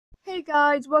Hey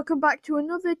guys, welcome back to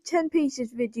another 10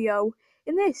 pieces video.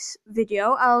 In this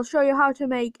video, I'll show you how to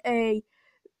make a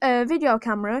video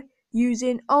camera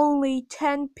using only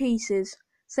 10 pieces.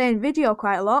 Saying video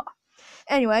quite a lot.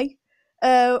 Anyway,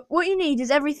 what you need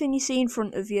is everything you see in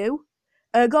front of you.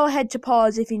 Go ahead to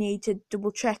pause if you need to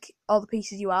double check all the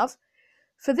pieces you have.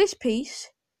 For this piece,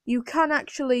 you can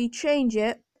actually change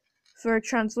it for a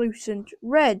translucent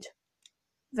red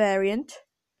variant.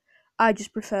 I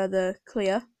just prefer the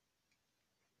clear.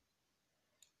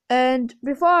 And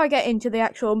before I get into the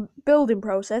actual building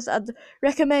process, I'd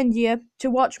recommend you to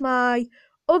watch my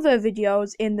other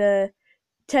videos in the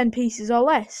 10 pieces or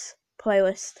less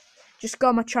playlist. Just go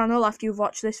on my channel after you've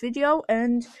watched this video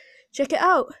and check it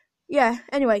out. Yeah,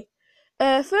 anyway,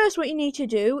 first what you need to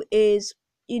do is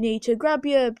you need to grab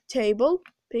your table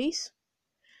piece,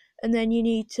 and then you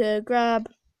need to grab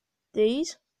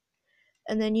these,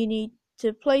 and then you need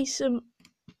to place them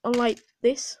on like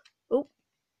this. Oh.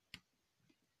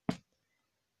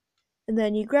 And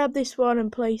then you grab this one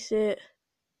and place it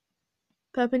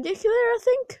perpendicular, I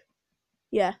think?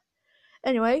 Yeah.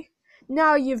 Anyway,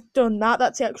 now you've done that,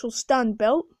 that's the actual stand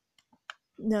built.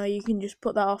 Now you can just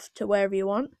put that off to wherever you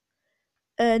want.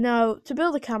 Now, to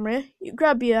build a camera, you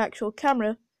grab your actual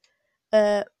camera,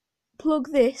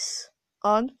 plug this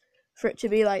on for it to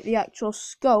be like the actual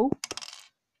scope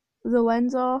of the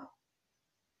lens are.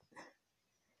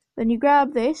 Then you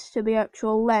grab this to be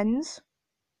actual lens.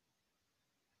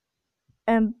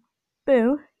 And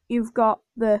boom, you've got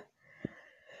the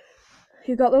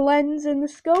lens and the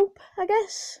scope, I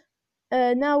guess.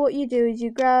 Now what you do is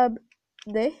you grab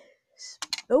this.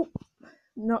 Oh,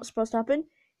 not supposed to happen.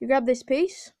 You grab this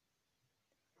piece,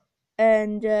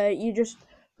 and you just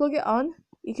plug it on.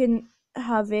 You can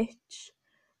have it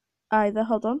either,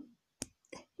 hold on.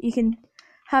 You can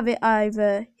have it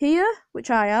either here, which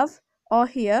I have, or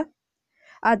here.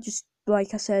 I just,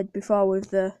 like I said before with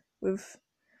that,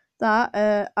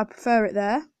 I prefer it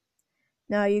there.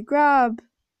 Now you grab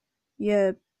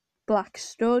your black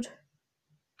stud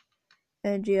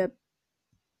and you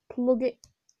plug it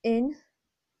in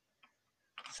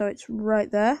so it's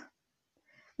right there.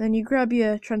 Then you grab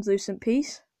your translucent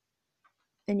piece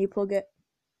and you plug it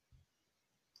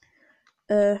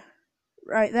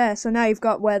right there. So now you've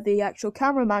got where the actual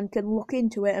cameraman can look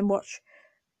into it and watch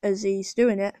as he's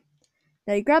doing it.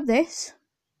 Now you grab this,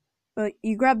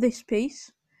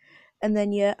 piece, and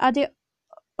then you add it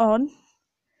on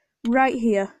right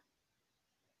here.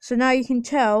 So now you can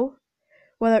tell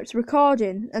whether it's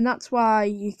recording, and that's why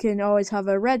you can always have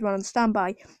a red one on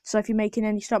standby. So if you're making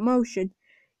any stop motion,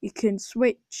 you can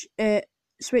switch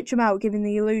them out, giving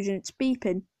the illusion it's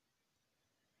beeping.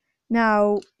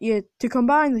 Now, to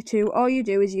combine the two, all you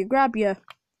do is you grab your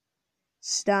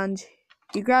stand,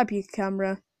 you grab your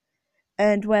camera,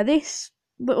 and where this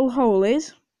little hole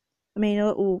is,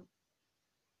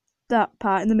 that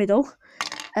part in the middle,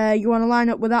 you want to line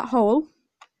up with that hole,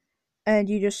 and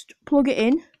you just plug it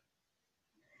in.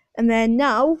 And then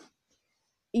now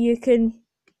you can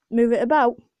move it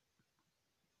about.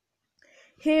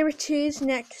 Here it is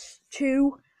next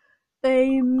to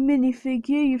a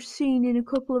minifigure you've seen in a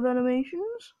couple of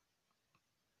animations.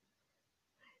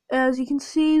 As you can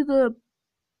see, the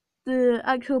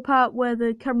actual part where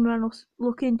the cameraman will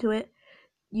look into it,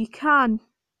 you can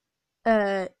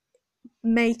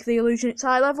make the illusion its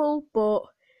eye level, but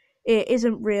it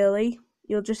isn't really.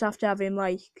 You'll just have to have him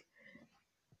like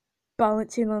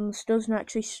balancing on the studs and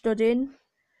actually studying.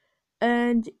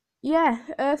 And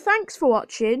yeah, thanks for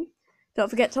watching. Don't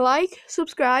forget to like,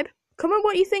 subscribe, comment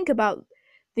what you think about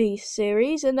the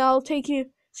series, and I'll take your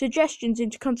suggestions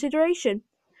into consideration.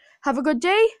 Have a good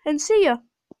day and see ya.